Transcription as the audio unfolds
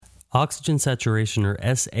Oxygen saturation, or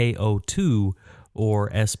SaO2 or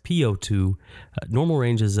SpO2, normal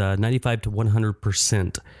range is 95 to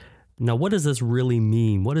 100%. Now, what does this really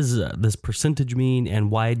mean? What does this percentage mean, and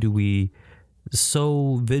why do we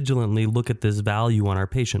so vigilantly look at this value on our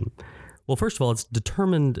patient? Well, first of all, it's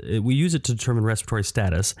determined, we use it to determine respiratory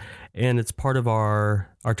status, and it's part of our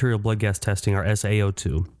arterial blood gas testing, our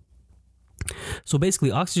SaO2. So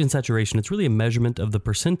basically, oxygen saturation, it's really a measurement of the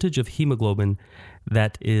percentage of hemoglobin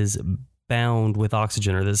that is bound with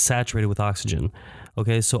oxygen, or that's saturated with oxygen.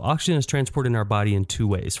 Okay, so oxygen is transported in our body in two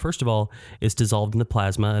ways. First of all, it's dissolved in the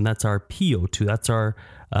plasma, and that's our PO2. That's our,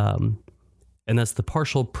 and that's the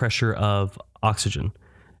partial pressure of oxygen.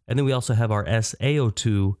 And then we also have our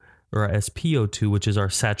SaO2 or our SpO2, which is our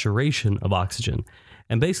saturation of oxygen.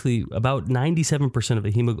 And basically, about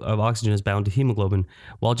 97% of oxygen is bound to hemoglobin,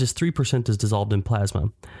 while just 3% is dissolved in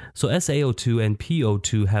plasma. So SaO2 and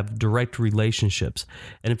PO2 have direct relationships.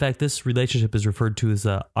 And in fact, this relationship is referred to as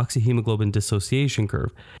the oxyhemoglobin dissociation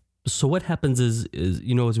curve. So what happens is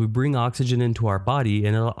as we bring oxygen into our body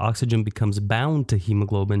and oxygen becomes bound to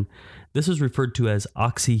hemoglobin, this is referred to as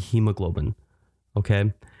oxyhemoglobin,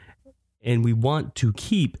 okay? And we want to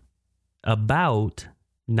keep about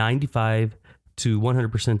 95 to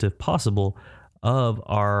 100% if possible of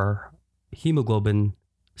our hemoglobin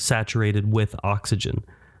saturated with oxygen.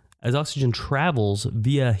 As oxygen travels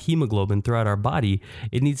via hemoglobin throughout our body,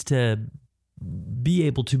 it needs to be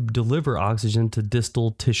able to deliver oxygen to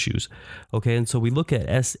distal tissues. Okay, and so we look at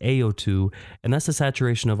SaO2, and that's the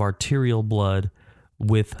saturation of arterial blood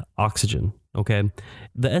with oxygen. Okay,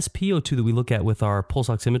 the SpO2 that we look at with our pulse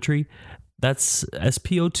oximetry, that's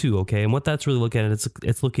SpO2. Okay, and what that's really looking at,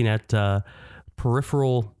 it's looking at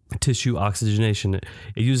peripheral tissue oxygenation. It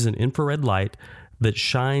uses an infrared light that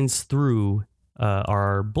shines through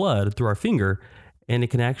our blood, through our finger, and it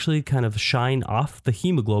can actually kind of shine off the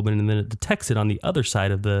hemoglobin, and then it detects it on the other side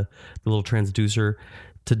of the little transducer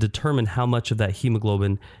to determine how much of that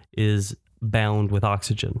hemoglobin is bound with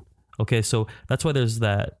oxygen. Okay, so that's why there's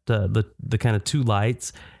that the kind of two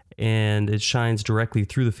lights, and it shines directly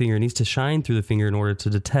through the finger. It needs to shine through the finger in order to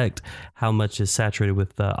detect how much is saturated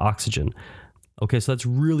with oxygen. Okay, so that's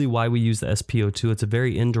really why we use the SpO2. It's a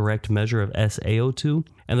very indirect measure of SaO2.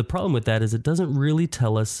 And the problem with that is it doesn't really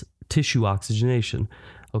tell us tissue oxygenation.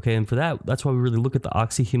 Okay, and for that's why we really look at the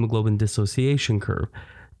oxyhemoglobin dissociation curve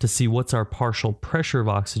to see what's our partial pressure of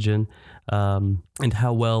oxygen and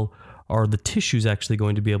how well are the tissues actually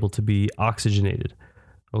going to be able to be oxygenated.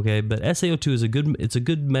 Okay, but SaO2 is a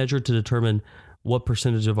good measure to determine what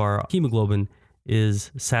percentage of our hemoglobin is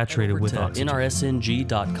saturated with oxygen.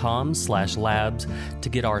 nrsng.com/labs to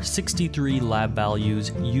get our 63 lab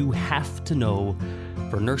values you have to know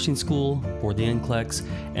for nursing school, for the NCLEX,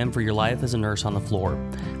 and for your life as a nurse on the floor.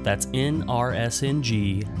 That's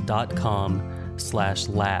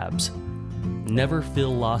nrsng.com/labs. Never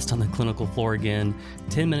feel lost on the clinical floor again.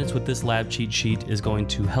 10 minutes with this lab cheat sheet is going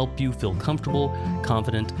to help you feel comfortable,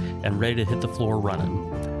 confident, and ready to hit the floor running.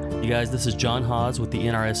 You guys, this is John Hawes with the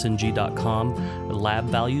nrsng.com Lab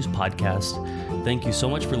Values Podcast. Thank you so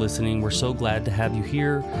much for listening. We're so glad to have you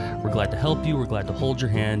here. We're glad to help you. We're glad to hold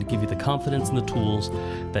your hand, give you the confidence and the tools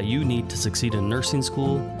that you need to succeed in nursing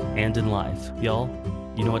school and in life. Y'all,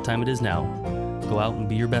 you know what time it is now. Go out and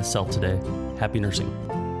be your best self today. Happy nursing.